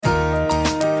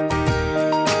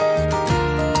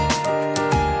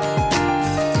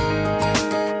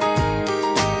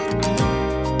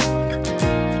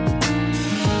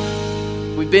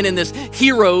been in this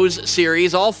Heroes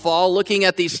series all fall, looking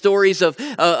at these stories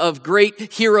of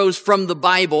great heroes from the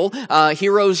Bible,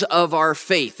 heroes of our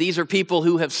faith. These are people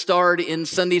who have starred in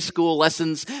Sunday school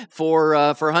lessons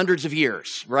for hundreds of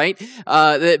years, right?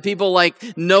 People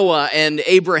like Noah and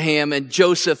Abraham and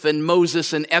Joseph and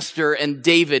Moses and Esther and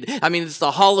David. I mean, it's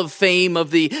the Hall of Fame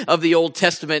of the Old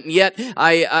Testament. And yet,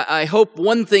 I hope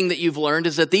one thing that you've learned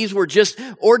is that these were just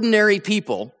ordinary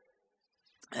people.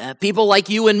 People like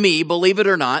you and me, believe it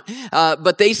or not,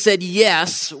 but they said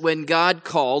yes when God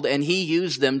called, and He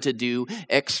used them to do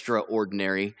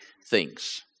extraordinary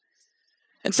things.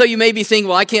 And so you may be thinking,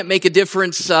 well, I can't make a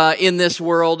difference in this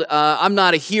world. I'm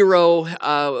not a hero.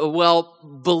 Well,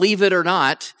 believe it or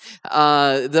not,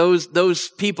 those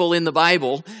people in the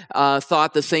Bible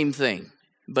thought the same thing.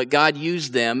 But God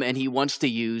used them, and He wants to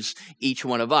use each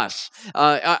one of us.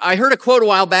 I heard a quote a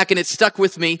while back, and it stuck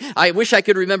with me. I wish I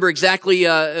could remember exactly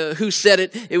who said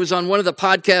it. It was on one of the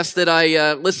podcasts that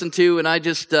I listened to, and I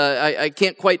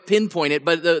can't quite pinpoint it.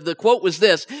 But the quote was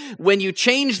this: "When you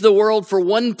change the world for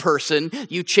one person,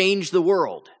 you change the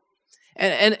world."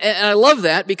 And I love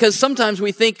that, because sometimes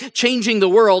we think changing the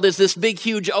world is this big,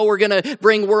 huge, we're going to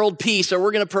bring world peace, or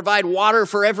we're going to provide water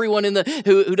for everyone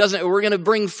who doesn't, we're going to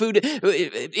bring food.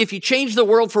 If you change the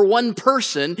world for one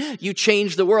person, you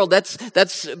change the world.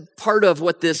 That's part of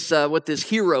what this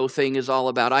hero thing is all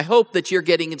about. I hope that you're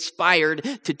getting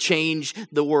inspired to change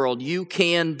the world. You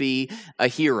can be a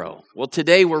hero. Well,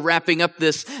 today we're wrapping up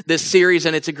this series,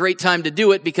 and it's a great time to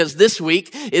do it because this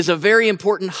week is a very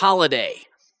important holiday.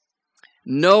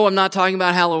 No, I'm not talking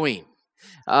about Halloween.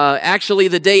 Actually,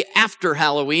 the day after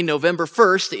Halloween, November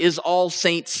 1st, is All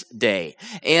Saints' Day.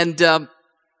 And the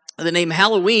name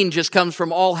Halloween just comes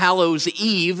from All Hallows'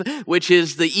 Eve, which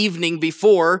is the evening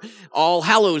before All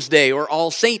Hallows' Day or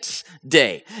All Saints'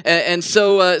 Day. And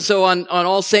so on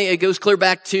All Saints, it goes clear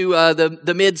back to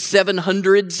the mid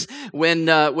 700s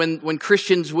when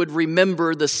Christians would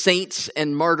remember the saints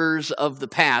and martyrs of the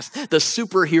past, the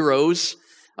superheroes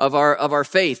of our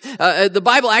faith. The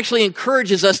Bible actually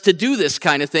encourages us to do this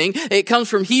kind of thing. It comes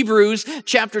from Hebrews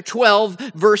chapter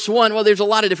 12, verse 1. Well, there's a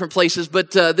lot of different places,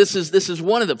 but this is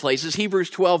one of the places.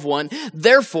 Hebrews 12:1.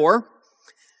 "Therefore,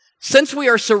 since we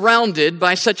are surrounded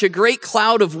by such a great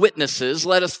cloud of witnesses,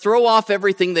 let us throw off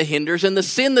everything that hinders and the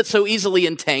sin that so easily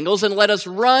entangles, and let us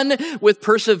run with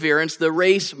perseverance the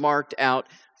race marked out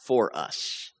for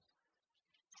us."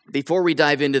 Before we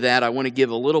dive into that, I want to give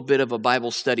a little bit of a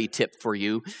Bible study tip for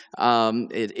you.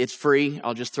 It's free.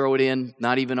 I'll just throw it in,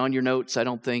 not even on your notes, I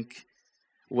don't think.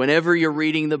 Whenever you're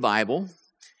reading the Bible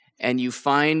and you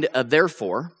find a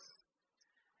therefore,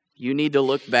 you need to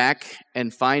look back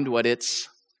and find what it's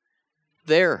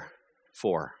there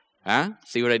for. Huh?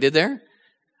 See what I did there?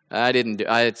 I didn't do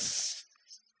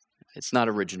it's not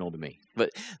original to me.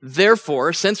 But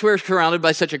therefore, since we're surrounded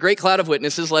by such a great cloud of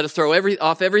witnesses, let us throw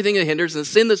off everything that hinders and the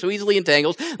sin that so easily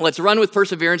entangles. Let's run with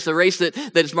perseverance the race that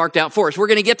is marked out for us. We're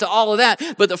going to get to all of that.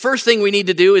 But the first thing we need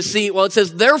to do is see, well, it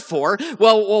says therefore.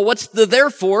 Well, what's the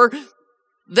therefore?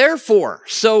 Therefore.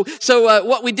 So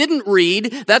what we didn't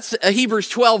read, that's Hebrews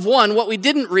 12:1. What we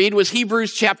didn't read was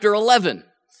Hebrews chapter 11.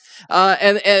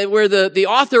 And where the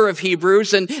author of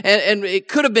Hebrews, and it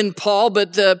could have been Paul,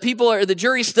 but the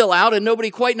jury's still out, and nobody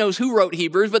quite knows who wrote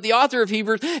Hebrews. But the author of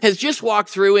Hebrews has just walked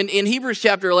through in Hebrews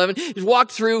chapter 11. He's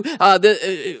walked through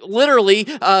literally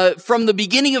from the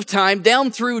beginning of time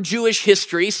down through Jewish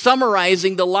history,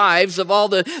 summarizing the lives of all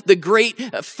the great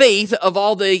faith of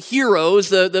all the heroes,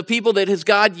 the people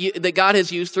that God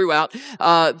has used throughout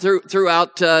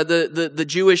the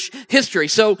Jewish history.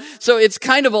 So it's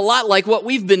kind of a lot like what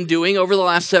we've been doing over the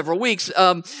last several weeks.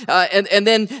 So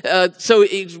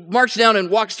he marches down and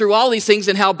walks through all these things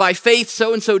and how by faith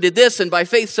so-and-so did this, and by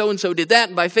faith so-and-so did that,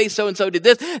 and by faith so-and-so did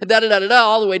this,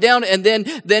 all the way down. And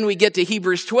then we get to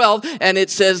Hebrews 12, and it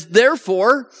says,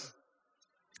 therefore,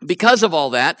 because of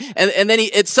all that, and then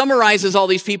it summarizes all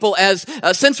these people as,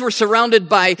 since we're surrounded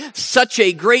by such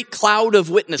a great cloud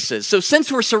of witnesses. So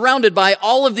since we're surrounded by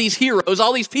all of these heroes,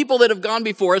 all these people that have gone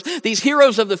before us, these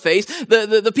heroes of the faith,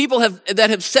 the people that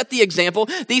have set the example,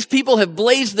 these people have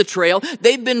blazed the trail,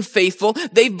 they've been faithful,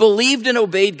 they've believed and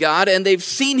obeyed God, and they've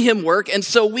seen Him work, and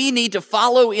so we need to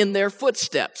follow in their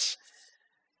footsteps.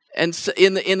 And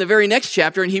in the very next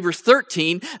chapter, in Hebrews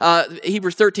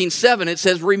 13:7, it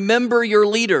says, remember your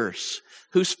leaders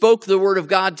who spoke the word of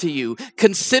God to you.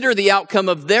 Consider the outcome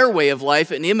of their way of life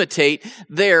and imitate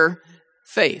their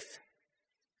faith.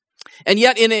 And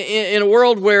yet in a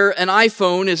world where an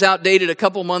iPhone is outdated a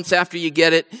couple months after you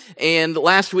get it, and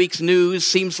last week's news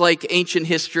seems like ancient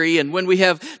history, and when we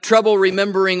have trouble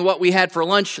remembering what we had for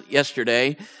lunch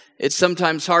yesterday, It's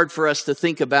sometimes hard for us to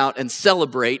think about and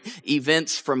celebrate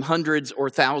events from hundreds or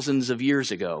thousands of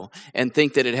years ago and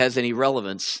think that it has any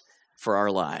relevance for our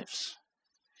lives.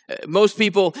 Most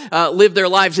people live their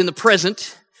lives in the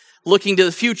present, looking to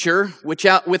the future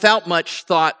without much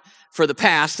thought for the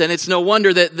past, and it's no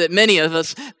wonder that many of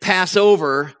us pass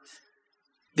over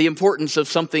the importance of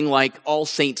something like All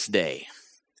Saints' Day.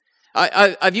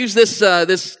 I've used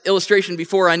this illustration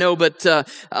before, I know, but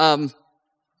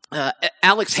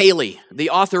Alex Haley, the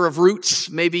author of Roots,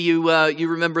 maybe you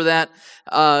remember that.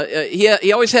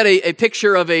 He always had a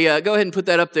picture of go ahead and put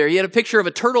that up there. He had a picture of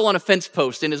a turtle on a fence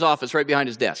post in his office right behind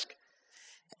his desk.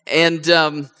 And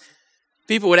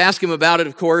people would ask him about it,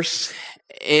 of course,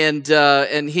 and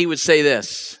he would say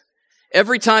this: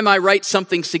 every time I write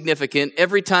something significant,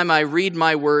 every time I read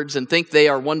my words and think they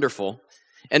are wonderful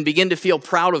and begin to feel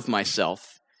proud of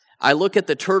myself, I look at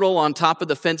the turtle on top of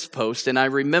the fence post and I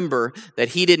remember that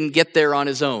he didn't get there on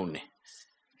his own.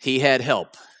 He had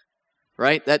help.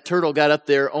 Right? That turtle got up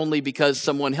there only because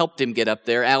someone helped him get up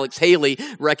there. Alex Haley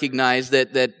recognized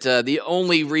that the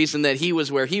only reason that he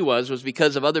was where he was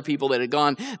because of other people that had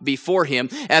gone before him.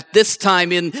 At this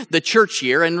time in the church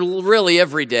year, and really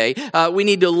every day, we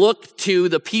need to look to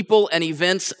the people and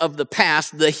events of the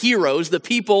past, the heroes, the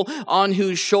people on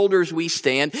whose shoulders we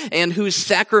stand, and whose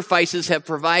sacrifices have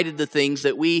provided the things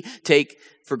that we take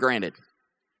for granted.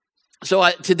 So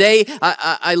today,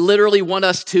 I literally want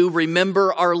us to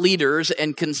remember our leaders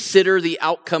and consider the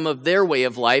outcome of their way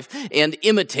of life and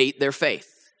imitate their faith.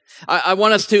 I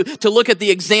want us to look at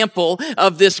the example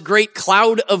of this great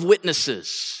cloud of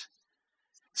witnesses.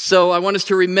 So I want us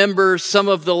to remember some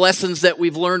of the lessons that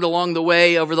we've learned along the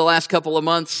way over the last couple of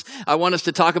months. I want us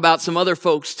to talk about some other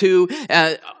folks too,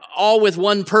 all with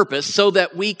one purpose, so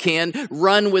that we can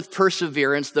run with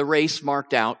perseverance the race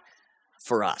marked out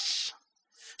for us.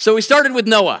 So we started with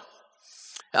Noah.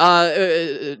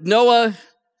 Noah,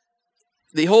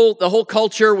 the whole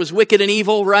culture was wicked and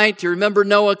evil, right? You remember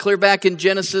Noah clear back in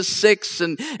Genesis 6,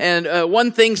 and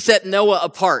one thing set Noah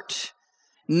apart.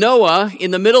 Noah, in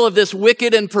the middle of this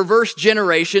wicked and perverse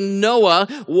generation, Noah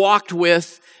walked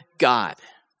with God.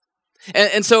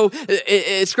 And so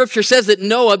Scripture says that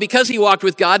Noah, because he walked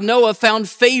with God, Noah found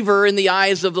favor in the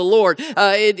eyes of the Lord.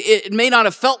 It may not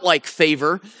have felt like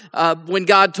favor when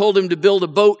God told him to build a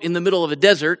boat in the middle of a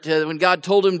desert, when God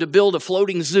told him to build a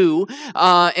floating zoo,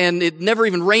 and it never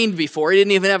even rained before. He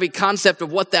didn't even have a concept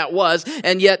of what that was.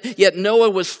 And yet Noah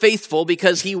was faithful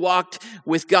because he walked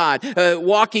with God.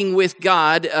 Walking with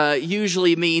God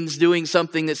usually means doing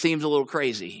something that seems a little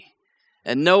crazy.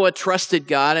 And Noah trusted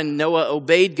God, and Noah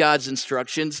obeyed God's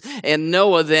instructions, and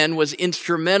Noah then was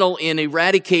instrumental in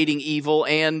eradicating evil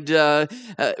and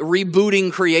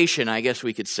rebooting creation, I guess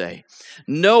we could say.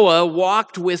 Noah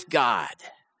walked with God,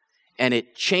 and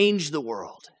it changed the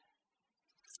world.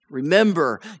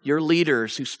 Remember your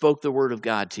leaders who spoke the word of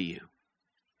God to you.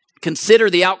 Consider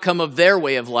the outcome of their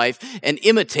way of life and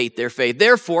imitate their faith.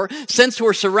 Therefore, since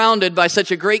we're surrounded by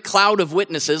such a great cloud of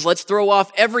witnesses, let's throw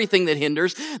off everything that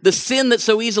hinders, the sin that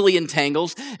so easily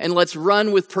entangles, and let's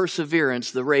run with perseverance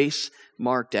the race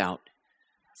marked out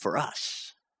for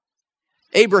us.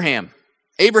 Abraham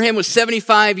was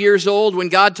 75 years old when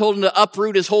God told him to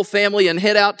uproot his whole family and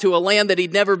head out to a land that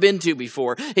he'd never been to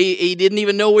before. He didn't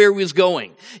even know where he was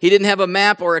going. He didn't have a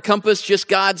map or a compass, just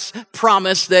God's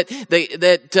promise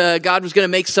that God was going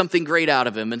to make something great out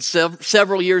of him. And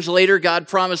several years later, God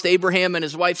promised Abraham and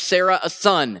his wife Sarah a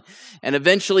son. And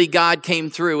eventually God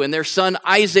came through, and their son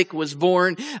Isaac was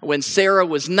born when Sarah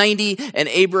was 90 and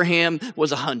Abraham was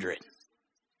 100.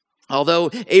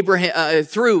 Although Abraham,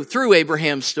 through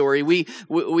Abraham's story, we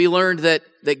learned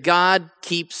that God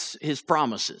keeps his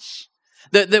promises.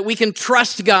 That we can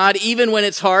trust God even when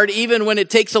it's hard, even when it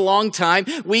takes a long time.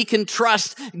 We can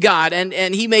trust God.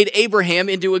 And he made Abraham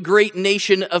into a great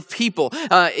nation of people.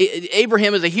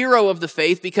 Abraham is a hero of the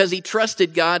faith because he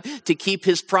trusted God to keep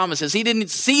his promises. He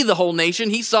didn't see the whole nation.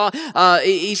 He saw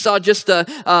just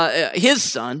his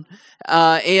son.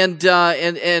 And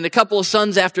a couple of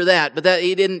sons after that, but that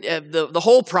he didn't. The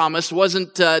whole promise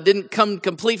didn't come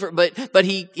complete. But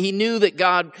he knew that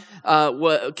God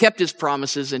kept his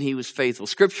promises and he was faithful.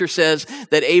 Scripture says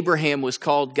that Abraham was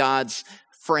called God's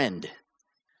friend.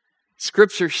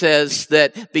 Scripture says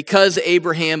that because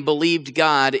Abraham believed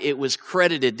God, it was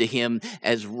credited to him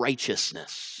as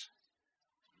righteousness.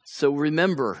 So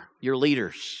remember your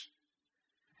leaders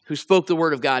who spoke the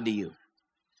word of God to you.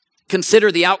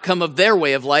 Consider the outcome of their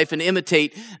way of life and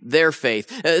imitate their faith.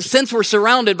 Since we're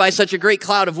surrounded by such a great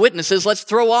cloud of witnesses, let's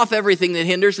throw off everything that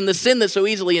hinders and the sin that so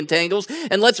easily entangles,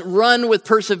 and let's run with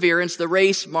perseverance the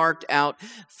race marked out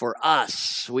for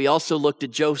us. We also looked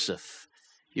at Joseph.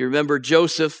 You remember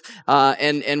Joseph,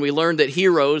 and we learned that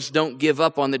heroes don't give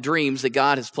up on the dreams that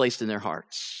God has placed in their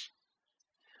hearts.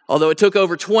 Although it took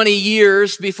over 20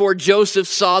 years before Joseph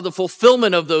saw the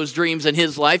fulfillment of those dreams in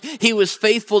his life, he was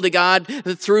faithful to God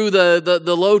through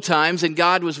the low times, and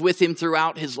God was with him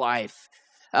throughout his life.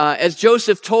 As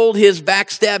Joseph told his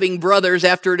backstabbing brothers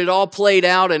after it had all played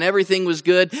out and everything was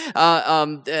good,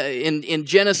 in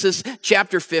Genesis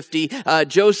chapter 50,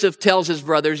 Joseph tells his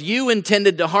brothers, "You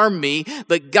intended to harm me,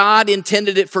 but God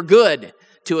intended it for good,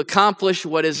 to accomplish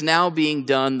what is now being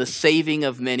done, the saving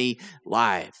of many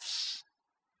lives."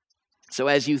 So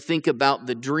as you think about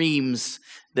the dreams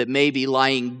that may be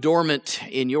lying dormant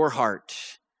in your heart,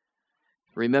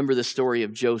 remember the story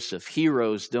of Joseph.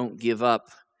 Heroes don't give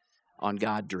up on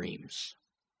God dreams.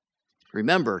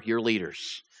 Remember your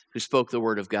leaders who spoke the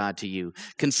word of God to you.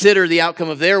 Consider the outcome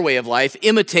of their way of life.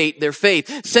 Imitate their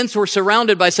faith. Since we're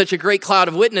surrounded by such a great cloud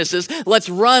of witnesses, let's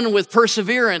run with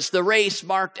perseverance the race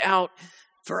marked out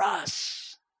for us.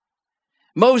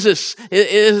 Moses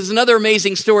is another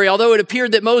amazing story. Although it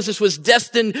appeared that Moses was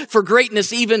destined for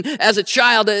greatness even as a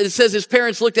child, it says his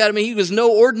parents looked at him and he was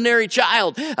no ordinary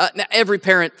child. Now every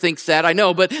parent thinks that, I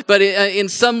know, but in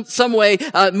some way,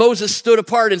 Moses stood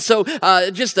apart. And so,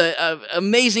 just a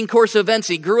amazing course of events.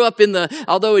 He grew up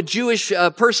although a Jewish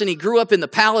person, he grew up in the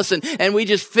palace, and we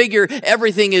just figure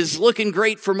everything is looking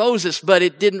great for Moses, but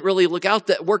it didn't really work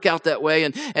out that way.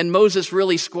 And Moses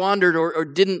really squandered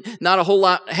or not a whole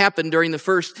lot happened during the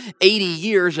first 80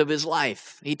 years of his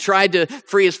life. He tried to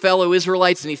free his fellow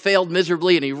Israelites and he failed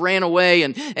miserably, and he ran away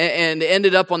and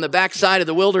ended up on the backside of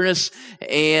the wilderness.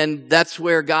 And that's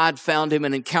where God found him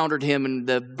and encountered him in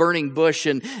the burning bush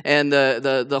and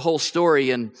the whole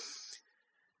story. And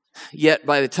yet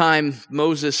by the time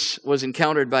Moses was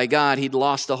encountered by God, he'd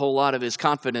lost a whole lot of his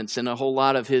confidence and a whole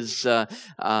lot of his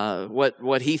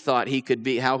what he thought he could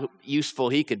be, how useful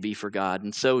he could be for God.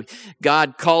 And so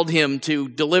God called him to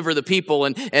deliver the people,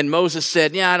 and Moses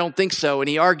said, "Yeah, I don't think so." And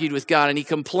he argued with God and he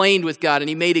complained with God and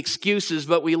he made excuses.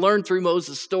 But we learned through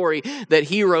Moses' story that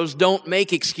heroes don't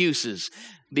make excuses,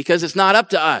 because it's not up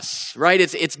to us, right?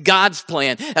 It's God's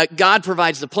plan. God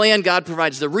provides the plan. God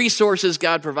provides the resources.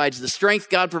 God provides the strength.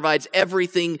 God provides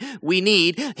everything we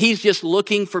need. He's just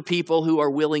looking for people who are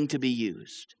willing to be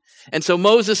used. And so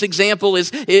Moses' example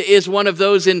is one of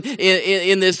those in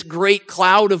this great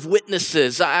cloud of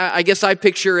witnesses. I guess I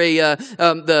picture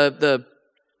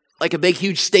like a big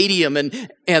huge stadium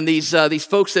and these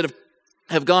folks that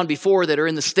have gone before that are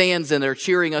in the stands and they're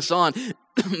cheering us on.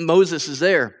 Moses is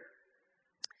there.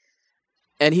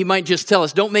 And he might just tell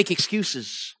us, don't make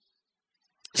excuses.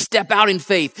 Step out in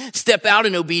faith. Step out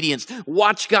in obedience.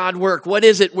 Watch God work. What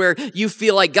is it where you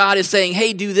feel like God is saying,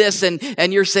 "Hey, do this," and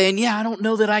you're saying, "Yeah, I don't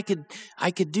know that I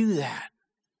could do that."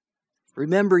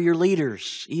 Remember your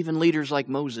leaders, even leaders like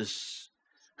Moses,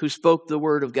 who spoke the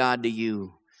word of God to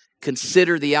you.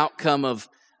 Consider the outcome of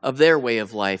their way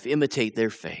of life. Imitate their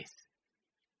faith.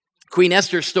 Queen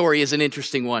Esther's story is an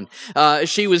interesting one.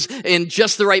 She was in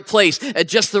just the right place at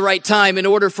just the right time in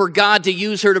order for God to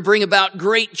use her to bring about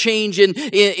great change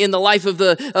in the life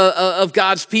of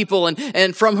God's people.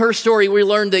 And from her story, we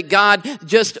learned that God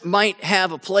just might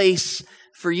have a place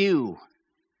for you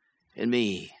and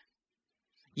me.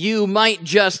 You might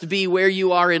just be where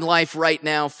you are in life right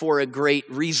now for a great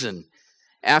reason.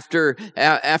 After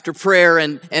prayer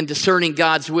and discerning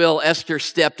God's will, Esther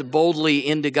stepped boldly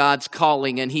into God's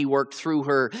calling, and he worked through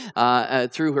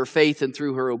her faith and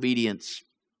through her obedience.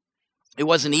 It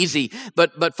wasn't easy,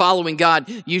 but following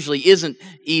God usually isn't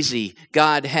easy.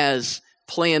 God has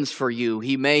plans for you.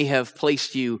 He may have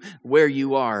placed you where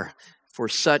you are for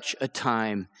such a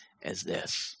time as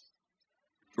this.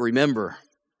 Remember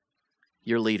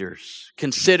your leaders.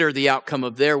 Consider the outcome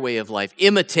of their way of life.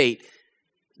 Imitate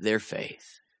their faith.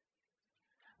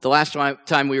 The last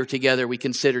time we were together, we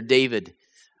considered David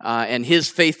and his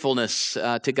faithfulness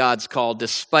to God's call,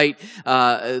 despite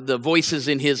the voices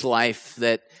in his life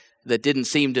that didn't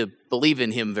seem to believe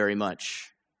in him very much.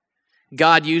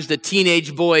 God used a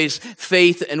teenage boy's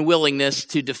faith and willingness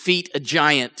to defeat a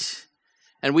giant.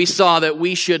 And we saw that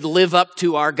we should live up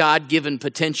to our God-given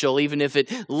potential, even if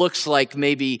it looks like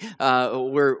maybe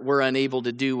we're unable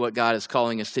to do what God is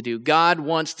calling us to do. God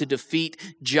wants to defeat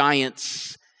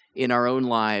giants in our own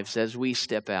lives as we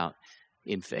step out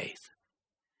in faith.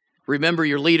 Remember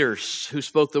your leaders who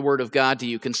spoke the word of God to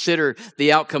you. Consider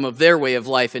the outcome of their way of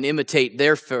life and imitate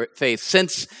their faith.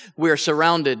 Since we're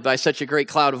surrounded by such a great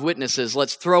cloud of witnesses,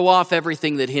 let's throw off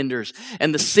everything that hinders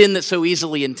and the sin that so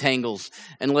easily entangles,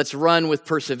 and let's run with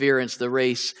perseverance the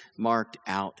race marked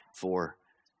out for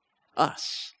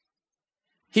us.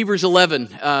 Hebrews 11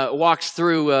 walks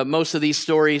through most of these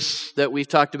stories that we've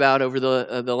talked about over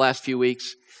the last few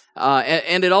weeks.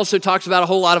 And it also talks about a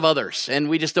whole lot of others. And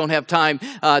we just don't have time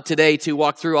today to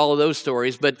walk through all of those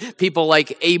stories. But people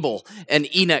like Abel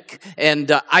and Enoch and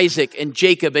Isaac and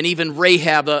Jacob and even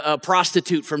Rahab, a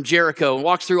prostitute from Jericho, and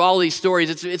walks through all these stories.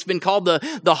 It's been called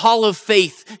the Hall of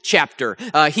Faith chapter,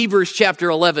 Hebrews chapter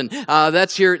 11.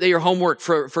 That's your homework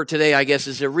for today, I guess,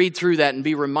 is to read through that and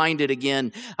be reminded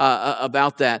again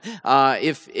about that.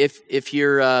 If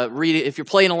you're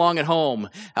playing along at home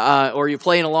or you're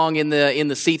playing along in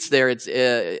the seats there, it's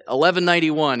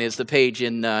 1191 is the page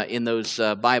in those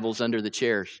Bibles under the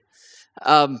chairs.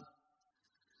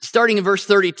 Starting in verse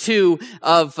 32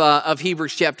 of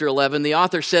Hebrews chapter 11, the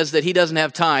author says that he doesn't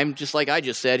have time, just like I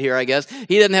just said here, I guess.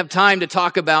 He doesn't have time to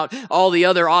talk about all the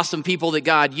other awesome people that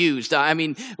God used. I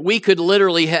mean, we could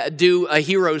literally do a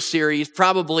Heroes series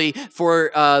probably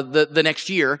for the next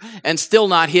year and still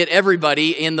not hit everybody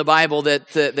in the Bible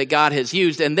that God has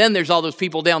used. And then there's all those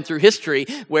people down through history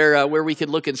where we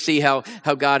could look and see how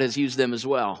God has used them as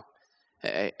well.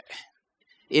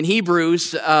 In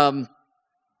Hebrews,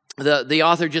 the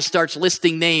author just starts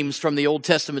listing names from the Old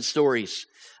Testament stories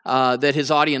that his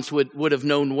audience would have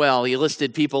known well. He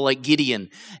listed people like Gideon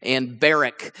and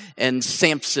Barak and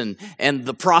Samson and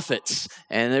the prophets,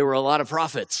 and there were a lot of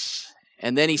prophets.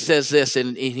 And then he says this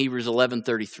in Hebrews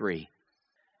 11:33.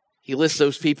 He lists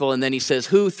those people, and then he says,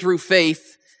 who through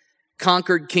faith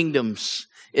conquered kingdoms,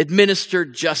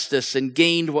 administered justice, and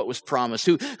gained what was promised,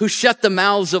 who shut the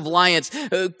mouths of lions,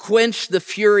 quenched the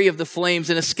fury of the flames,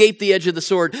 and escaped the edge of the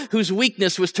sword, whose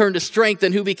weakness was turned to strength,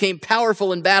 and who became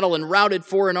powerful in battle and routed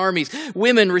foreign armies.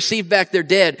 Women received back their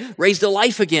dead, raised to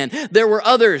life again. There were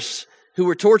others who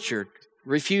were tortured,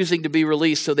 refusing to be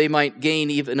released so they might gain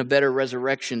even a better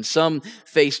resurrection. Some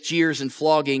faced jeers and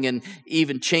flogging and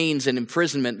even chains and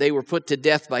imprisonment. They were put to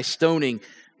death by stoning.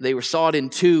 They were sawed in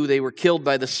two. They were killed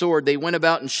by the sword. They went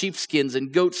about in sheepskins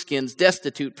and goatskins,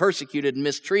 destitute, persecuted, and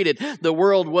mistreated. The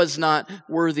world was not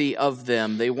worthy of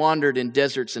them. They wandered in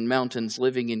deserts and mountains,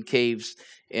 living in caves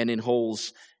and in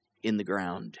holes in the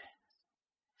ground.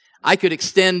 I could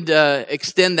extend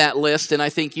that list, and I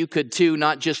think you could too,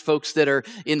 not just folks that are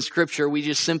in Scripture. We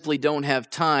just simply don't have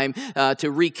time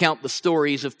to recount the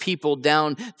stories of people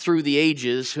down through the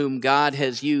ages whom God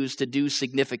has used to do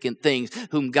significant things,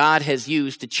 whom God has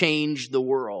used to change the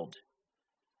world.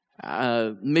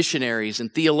 Missionaries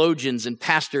and theologians and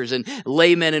pastors and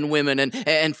laymen and women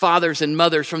and fathers and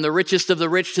mothers, from the richest of the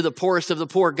rich to the poorest of the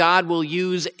poor. God will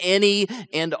use any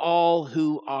and all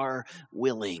who are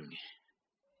willing.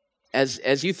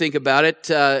 As you think about it,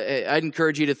 I'd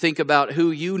encourage you to think about who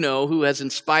you know who has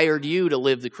inspired you to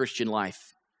live the Christian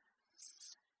life.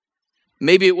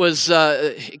 Maybe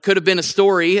it could have been a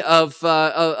story of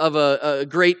a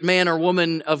great man or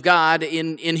woman of God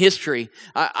in history.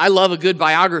 I love a good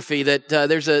biography. That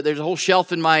there's a whole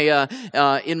shelf in my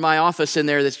office in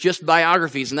there that's just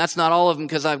biographies, and that's not all of them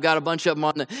because I've got a bunch of them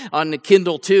on the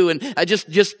Kindle too. And I just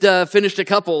finished a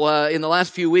couple in the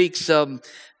last few weeks.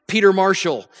 Peter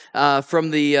Marshall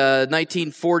from the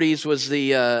 1940s was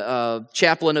the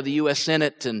chaplain of the U.S.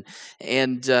 Senate,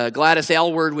 and Gladys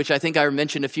Aylward, which I think I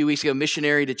mentioned a few weeks ago,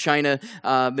 missionary to China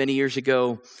many years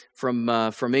ago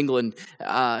from England.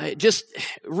 Just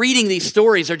reading these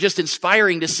stories are just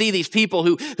inspiring to see these people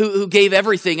who gave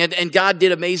everything, and God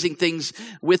did amazing things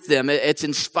with them. It's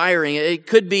inspiring. It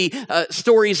could be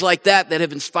stories like that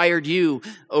have inspired you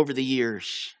over the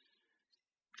years.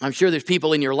 I'm sure there's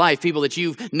people in your life, people that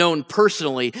you've known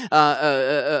personally,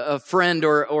 a friend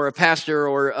or a pastor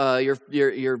or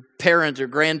your parent or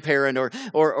grandparent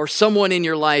or someone in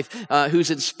your life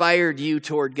who's inspired you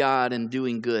toward God and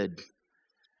doing good.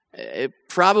 It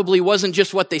probably wasn't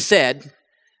just what they said,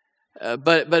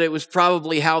 but it was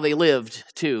probably how they lived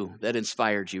too that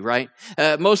inspired you, right?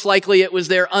 Most likely it was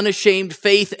their unashamed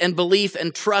faith and belief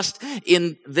and trust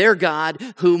in their God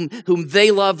whom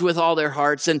they loved with all their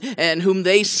hearts and whom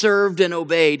they served and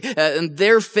obeyed, and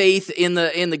their faith in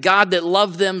the God that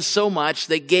loved them so much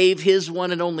that gave His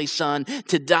one and only Son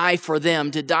to die for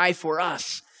them, to die for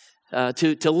us.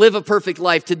 To live a perfect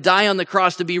life, to die on the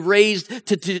cross, to be raised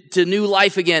to new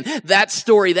life again. That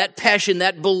story, that passion,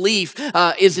 that belief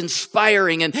is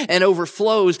inspiring and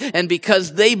overflows. And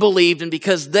because they believed and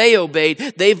because they obeyed,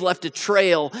 they've left a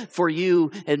trail for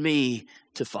you and me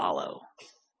to follow.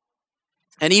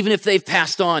 And even if they've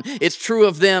passed on, it's true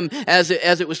of them as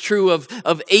it was true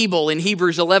of Abel. In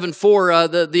Hebrews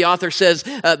 11:4, the author says,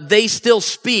 they still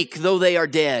speak though they are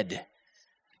dead.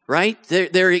 Right?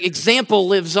 Their example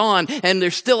lives on, and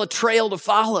there's still a trail to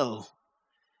follow.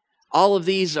 All of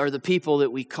these are the people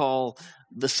that we call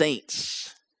the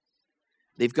saints.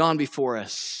 They've gone before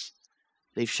us.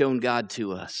 They've shown God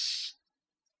to us.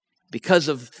 Because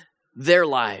of their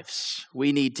lives,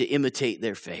 we need to imitate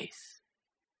their faith.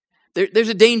 There's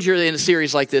a danger in a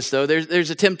series like this, though. There's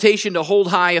a temptation to hold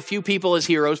high a few people as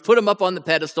heroes, put them up on the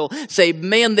pedestal, say,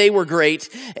 man, they were great,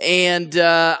 and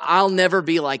I'll never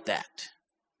be like that.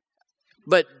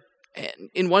 But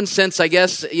in one sense, I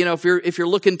guess, if you're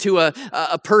looking to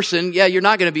a person, you're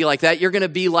not going to be like that. You're going to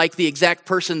be like the exact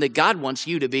person that God wants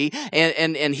you to be,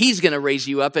 and He's going to raise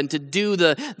you up and to do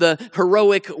the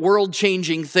heroic,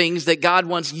 world-changing things that God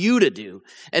wants you to do.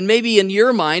 And maybe in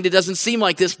your mind, it doesn't seem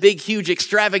like this big, huge,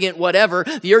 extravagant whatever.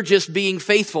 You're just being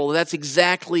faithful. That's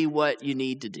exactly what you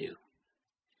need to do.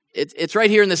 It's right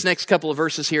here in this next couple of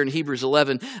verses here in Hebrews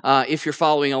 11, if you're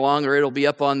following along, or it'll be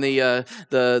up on the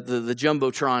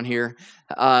Jumbotron here.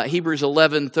 Hebrews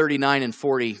 11, 39 and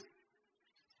 40,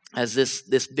 as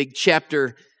this big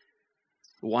chapter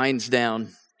winds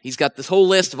down. He's got this whole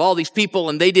list of all these people,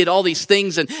 and they did all these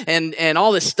things and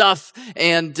all this stuff.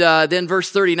 And then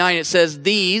verse 39, it says,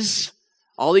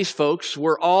 all these folks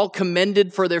were all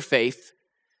commended for their faith.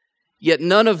 Yet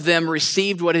none of them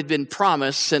received what had been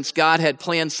promised, since God had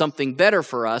planned something better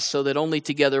for us, so that only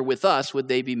together with us would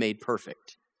they be made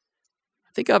perfect.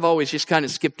 I think I've always just kind of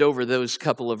skipped over those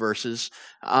couple of verses.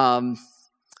 I'm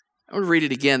going to read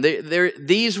it again.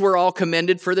 These were all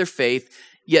commended for their faith,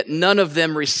 yet none of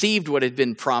them received what had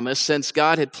been promised, since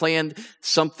God had planned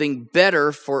something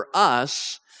better for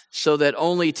us, so that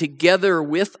only together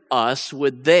with us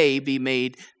would they be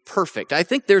made perfect. I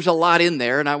think there's a lot in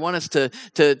there, and I want us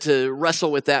to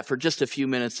wrestle with that for just a few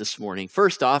minutes this morning.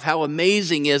 First off, how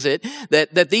amazing is it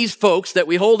that these folks that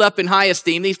we hold up in high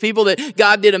esteem, these people that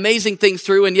God did amazing things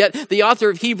through, and yet the author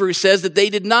of Hebrews says that they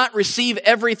did not receive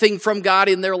everything from God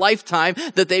in their lifetime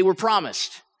that they were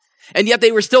promised. And yet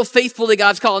they were still faithful to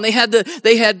God's call.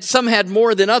 And some had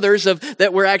more than others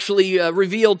that were actually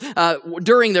revealed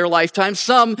during their lifetime.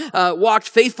 Some walked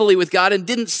faithfully with God and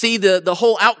didn't see the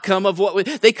whole outcome of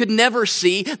they could never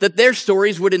see that their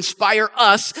stories would inspire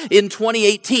us in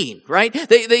 2018, right?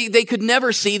 They could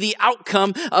never see the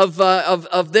outcome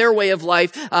of their way of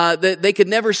life. They could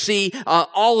never see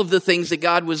all of the things that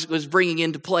God was bringing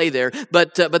into play there.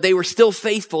 But they were still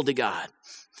faithful to God.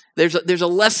 There's a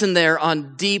lesson there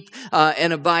on deep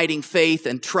and abiding faith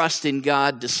and trust in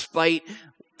God despite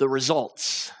the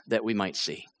results that we might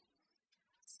see.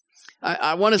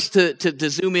 I want us to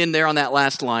zoom in there on that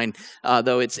last line,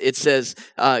 though. It says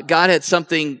God had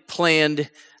something planned.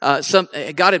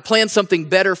 God had planned something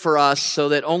better for us, so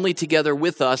that only together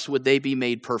with us would they be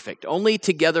made perfect. Only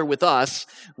together with us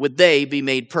would they be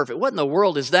made perfect. What in the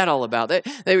world is that all about?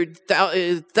 They were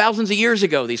thousands of years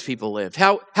ago, these people lived.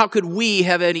 How could we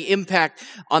have any impact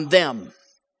on them?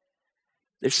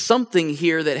 There's something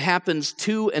here that happens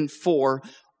to and for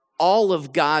all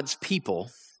of God's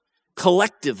people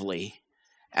collectively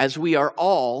as we are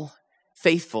all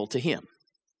faithful to Him.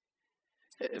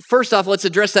 First off, let's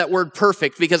address that word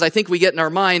perfect, because I think we get in our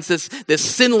minds this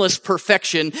sinless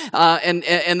perfection, and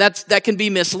that can be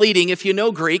misleading if you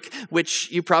know Greek,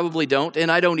 which you probably don't,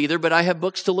 and I don't either, but I have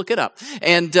books to look it up.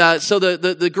 And so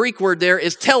the Greek word there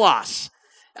is telos,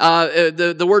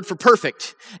 the word for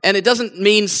perfect. And it doesn't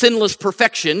mean sinless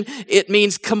perfection, it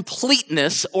means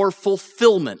completeness or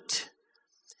fulfillment.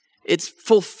 It's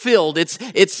fulfilled,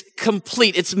 it's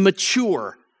complete, it's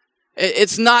mature.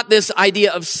 It's not this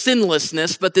idea of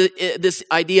sinlessness, but this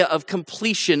idea of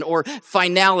completion or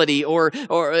finality or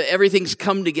everything's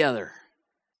come together.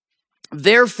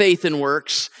 Their faith and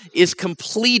works is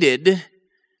completed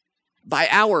by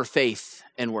our faith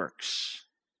and works.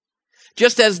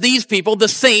 Just as these people, the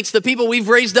saints, the people we've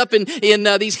raised up in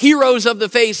these heroes of the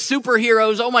faith,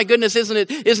 superheroes, oh my goodness, isn't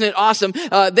it awesome?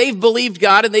 They've believed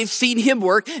God and they've seen Him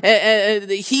work. And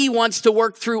He wants to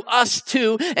work through us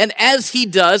too. And as He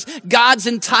does, God's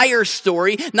entire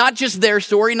story, not just their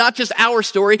story, not just our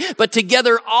story, but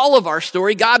together all of our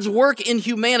story, God's work in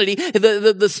humanity,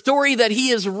 the story that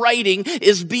He is writing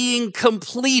is being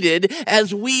completed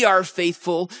as we are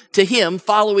faithful to Him,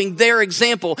 following their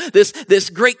example. This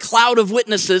great cloud of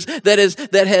witnesses that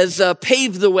has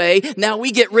paved the way. Now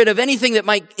we get rid of anything that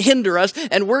might hinder us,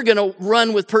 and we're going to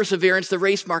run with perseverance the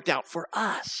race marked out for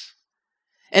us.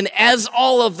 And as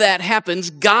all of that happens,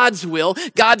 God's will,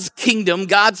 God's kingdom,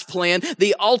 God's plan,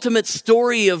 the ultimate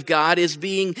story of God is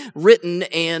being written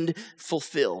and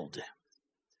fulfilled.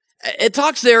 It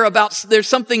talks there about there's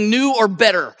something new or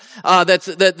better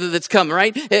that's come,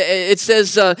 right? It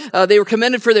says they were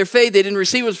commended for their faith. They didn't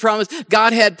receive what was promised.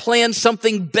 God had planned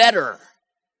something better.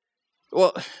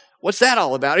 Well, What's that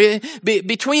all about?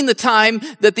 Between the time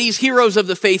that these heroes of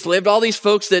the faith lived, all these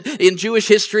folks that in Jewish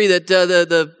history that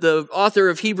the author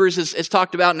of Hebrews has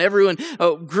talked about, and everyone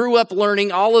grew up learning,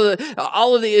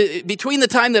 between the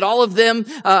time that all of them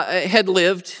had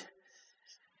lived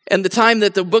and the time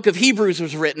that the book of Hebrews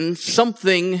was written,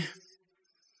 something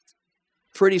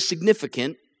pretty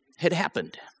significant had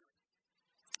happened.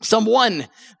 Someone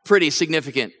pretty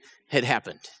significant had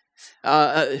happened.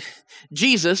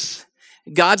 Jesus,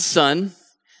 God's Son,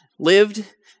 lived,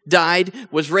 died,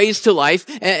 was raised to life,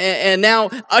 and now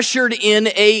ushered in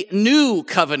a new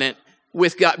covenant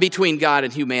with God, between God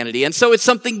and humanity. And so it's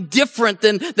something different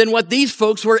than what these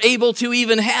folks were able to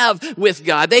even have with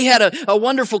God. They had a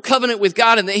wonderful covenant with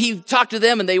God, and he talked to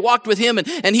them, and they walked with him, and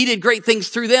he did great things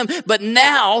through them. But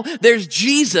now there's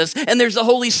Jesus, and there's the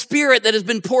Holy Spirit that has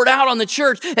been poured out on the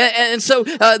church. And so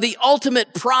the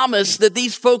ultimate promise that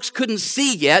these folks couldn't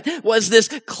see yet was this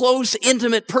close,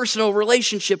 intimate, personal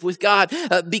relationship with God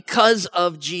because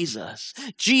of Jesus.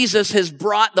 Jesus has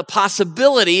brought the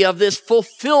possibility of this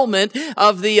fulfillment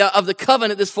of the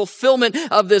covenant, this fulfillment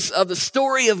of the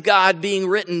story of God being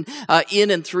written in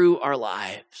and through our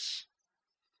lives.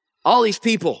 All these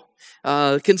people,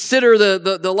 consider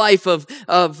the life of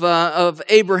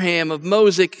Abraham, of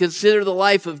Moses. Consider the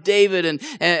life of David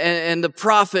and the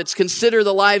prophets. Consider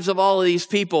the lives of all of these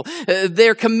people.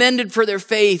 They're commended for their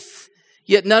faith,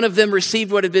 yet none of them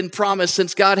received what had been promised,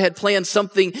 since God had planned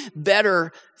something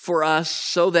better for us,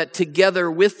 so that together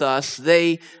with us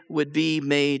they would be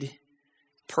made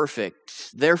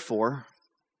perfect. Therefore,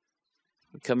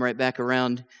 we come right back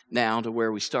around now to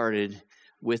where we started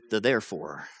with the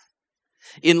therefore.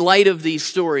 In light of these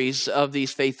stories of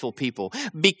these faithful people,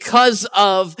 because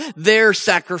of their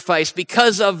sacrifice,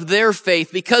 because of their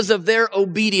faith, because of their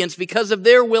obedience, because of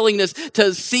their willingness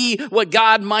to see what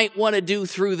God might want to do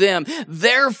through them.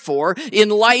 Therefore, in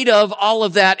light of all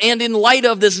of that, and in light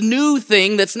of this new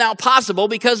thing that's now possible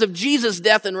because of Jesus'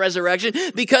 death and resurrection,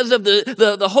 because of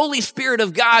the Holy Spirit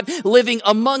of God living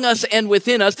among us and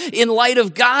within us, in light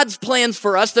of God's plans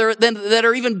for us that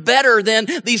are even better than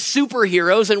these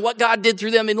superheroes and what God did through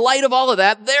them, in light of all of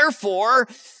that, therefore,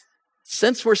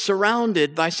 since we're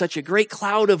surrounded by such a great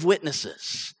cloud of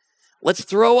witnesses, let's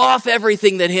throw off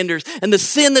everything that hinders and the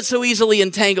sin that so easily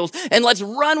entangles, and let's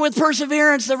run with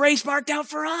perseverance the race marked out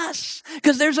for us.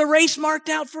 Because there's a race marked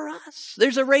out for us.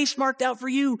 There's a race marked out for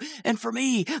you and for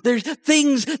me. There's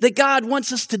things that God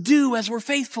wants us to do as we're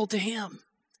faithful to Him.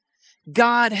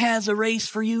 God has a race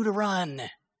for you to run.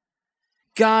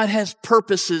 God has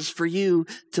purposes for you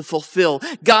to fulfill.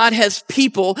 God has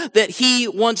people that He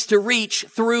wants to reach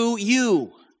through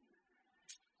you.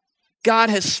 God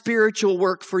has spiritual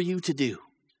work for you to do.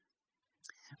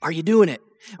 Are you doing it?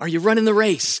 Are you running the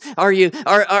race? Are you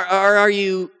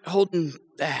holding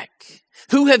back?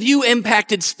 Who have you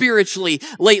impacted spiritually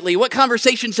lately? What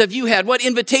conversations have you had? What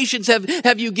invitations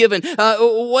have you given?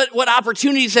 What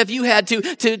opportunities have you had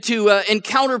to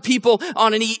encounter people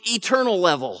on an eternal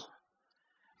level?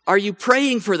 Are you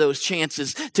praying for those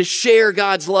chances to share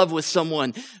God's love with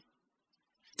someone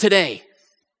today,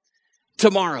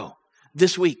 tomorrow,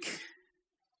 this week?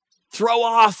 Throw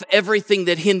off everything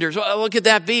that hinders. Well, what could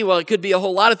that be? Well, it could be a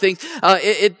whole lot of things.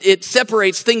 It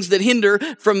separates things that hinder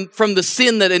from the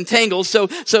sin that entangles. So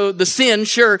the sin,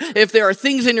 sure, if there are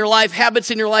things in your life, habits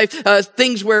in your life,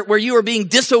 things where you are being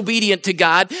disobedient to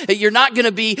God, you're not going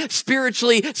to be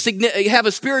have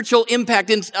a spiritual impact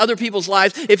in other people's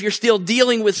lives if you're still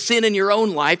dealing with sin in your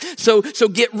own life. So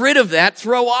get rid of that.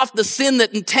 Throw off the sin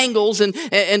that entangles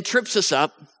and trips us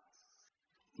up.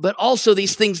 But also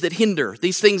these things that hinder,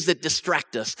 these things that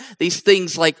distract us, these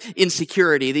things like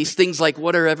insecurity, these things like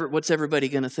what's everybody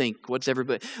going to think?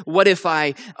 What if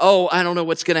I don't know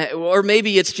what's going to, or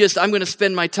maybe it's just I'm going to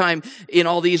spend my time in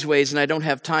all these ways and I don't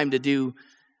have time to do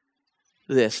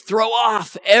this. Throw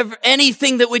off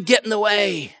anything that would get in the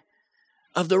way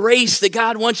of the race that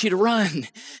God wants you to run.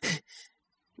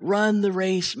 Run the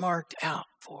race marked out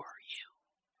for you.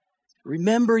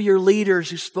 Remember your leaders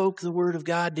who spoke the word of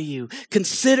God to you.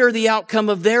 Consider the outcome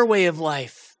of their way of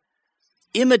life.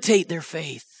 Imitate their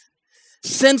faith.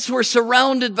 Since we're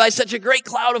surrounded by such a great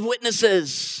cloud of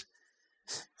witnesses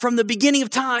from the beginning of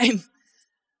time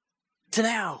to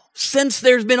now, since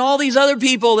there's been all these other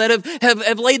people that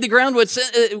have laid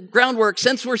the groundwork,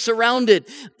 since we're surrounded,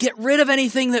 get rid of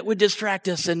anything that would distract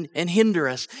us and hinder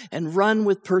us, and run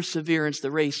with perseverance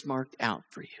the race marked out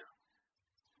for you.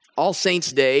 All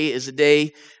Saints' Day is a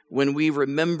day when we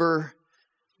remember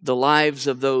the lives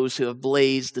of those who have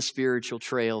blazed the spiritual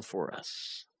trail for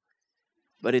us.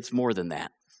 But it's more than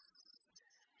that.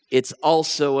 It's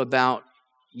also about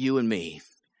you and me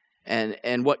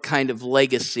and what kind of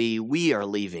legacy we are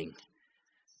leaving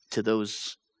to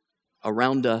those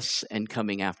around us and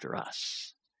coming after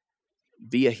us.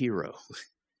 Be a hero.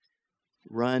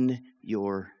 Run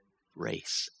your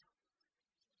race.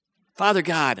 Father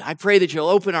God, I pray that you'll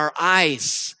open our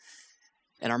eyes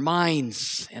and our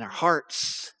minds and our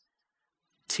hearts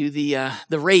to the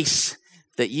race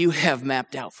that you have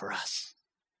mapped out for us.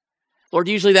 Lord,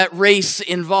 usually that race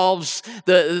involves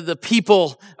the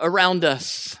people around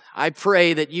us. I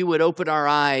pray that you would open our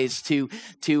eyes to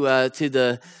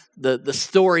the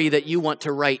story that you want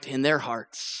to write in their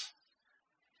hearts.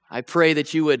 I pray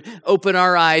that you would open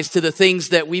our eyes to the things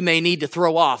that we may need to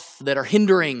throw off that are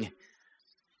hindering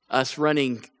us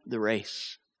running the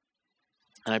race.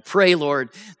 And I pray, Lord,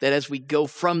 that as we go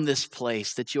from this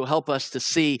place, that you'll help us to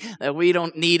see that we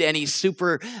don't need any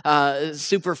super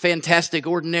fantastic,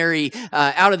 ordinary,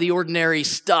 out of the ordinary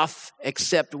stuff,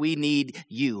 except we need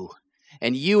you.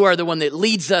 And you are the one that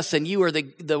leads us, and you are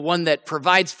the one that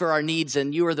provides for our needs,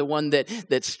 and you are the one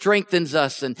that strengthens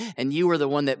us, and you are the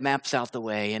one that maps out the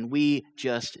way, and we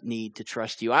just need to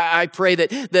trust you. I pray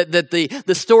that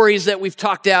the stories that we've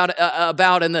talked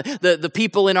about and the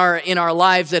people in our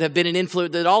lives that have been an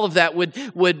influence, that all of that would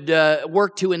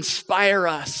work to inspire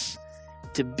us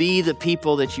to be the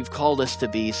people that you've called us to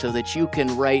be, so that you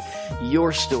can write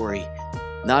your story,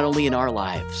 not only in our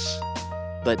lives,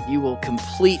 but you will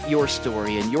complete your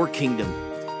story and your kingdom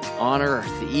on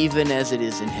earth, even as it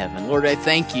is in heaven. Lord, I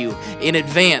thank you in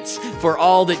advance for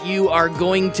all that you are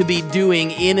going to be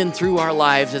doing in and through our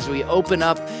lives as we open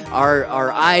up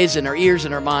our eyes and our ears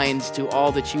and our minds to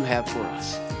all that you have for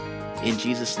us. In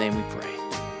Jesus' name we pray.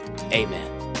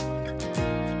 Amen.